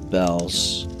sheep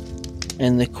bells,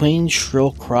 and the queen's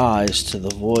shrill cries to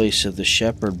the voice of the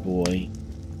shepherd boy,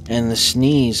 and the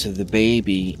sneeze of the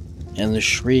baby, and the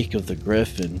shriek of the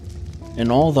griffin,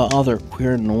 and all the other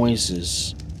queer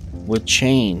noises would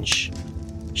change,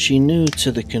 she knew,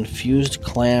 to the confused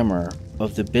clamor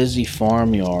of the busy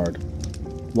farmyard,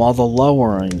 while the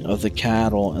lowering of the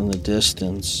cattle in the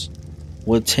distance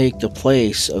would take the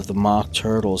place of the mock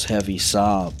turtle's heavy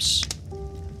sobs.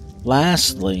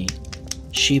 Lastly,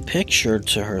 she pictured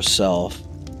to herself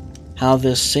how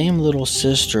this same little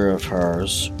sister of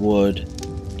hers would,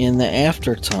 in the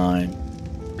aftertime,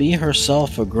 be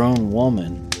herself a grown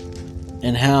woman,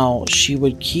 and how she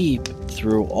would keep,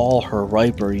 through all her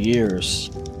riper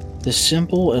years, the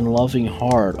simple and loving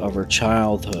heart of her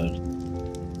childhood,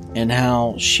 and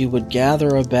how she would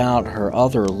gather about her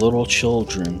other little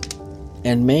children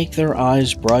and make their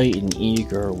eyes bright and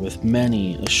eager with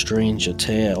many a strange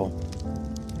tale,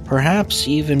 perhaps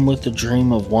even with the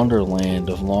dream of Wonderland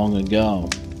of long ago,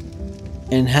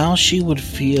 and how she would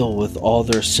feel with all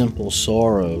their simple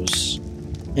sorrows,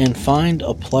 and find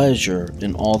a pleasure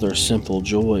in all their simple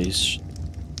joys,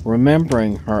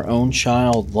 remembering her own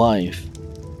child life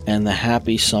and the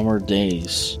happy summer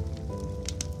days.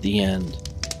 The end.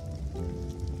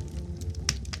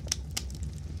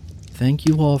 Thank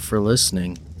you all for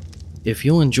listening. If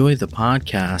you enjoy the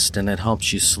podcast and it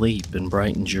helps you sleep and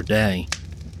brightens your day,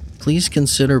 please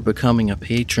consider becoming a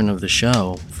patron of the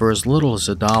show for as little as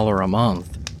 $1 a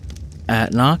month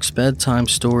at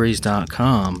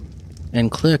knoxbedtimestories.com and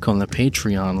click on the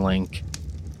Patreon link,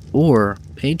 or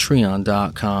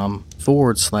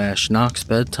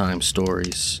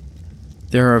patreon.com/knoxbedtimestories.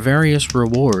 There are various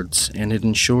rewards, and it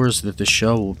ensures that the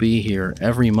show will be here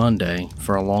every Monday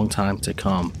for a long time to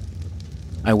come.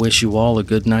 I wish you all a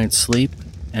good night's sleep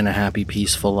and a happy,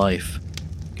 peaceful life.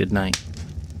 Good night.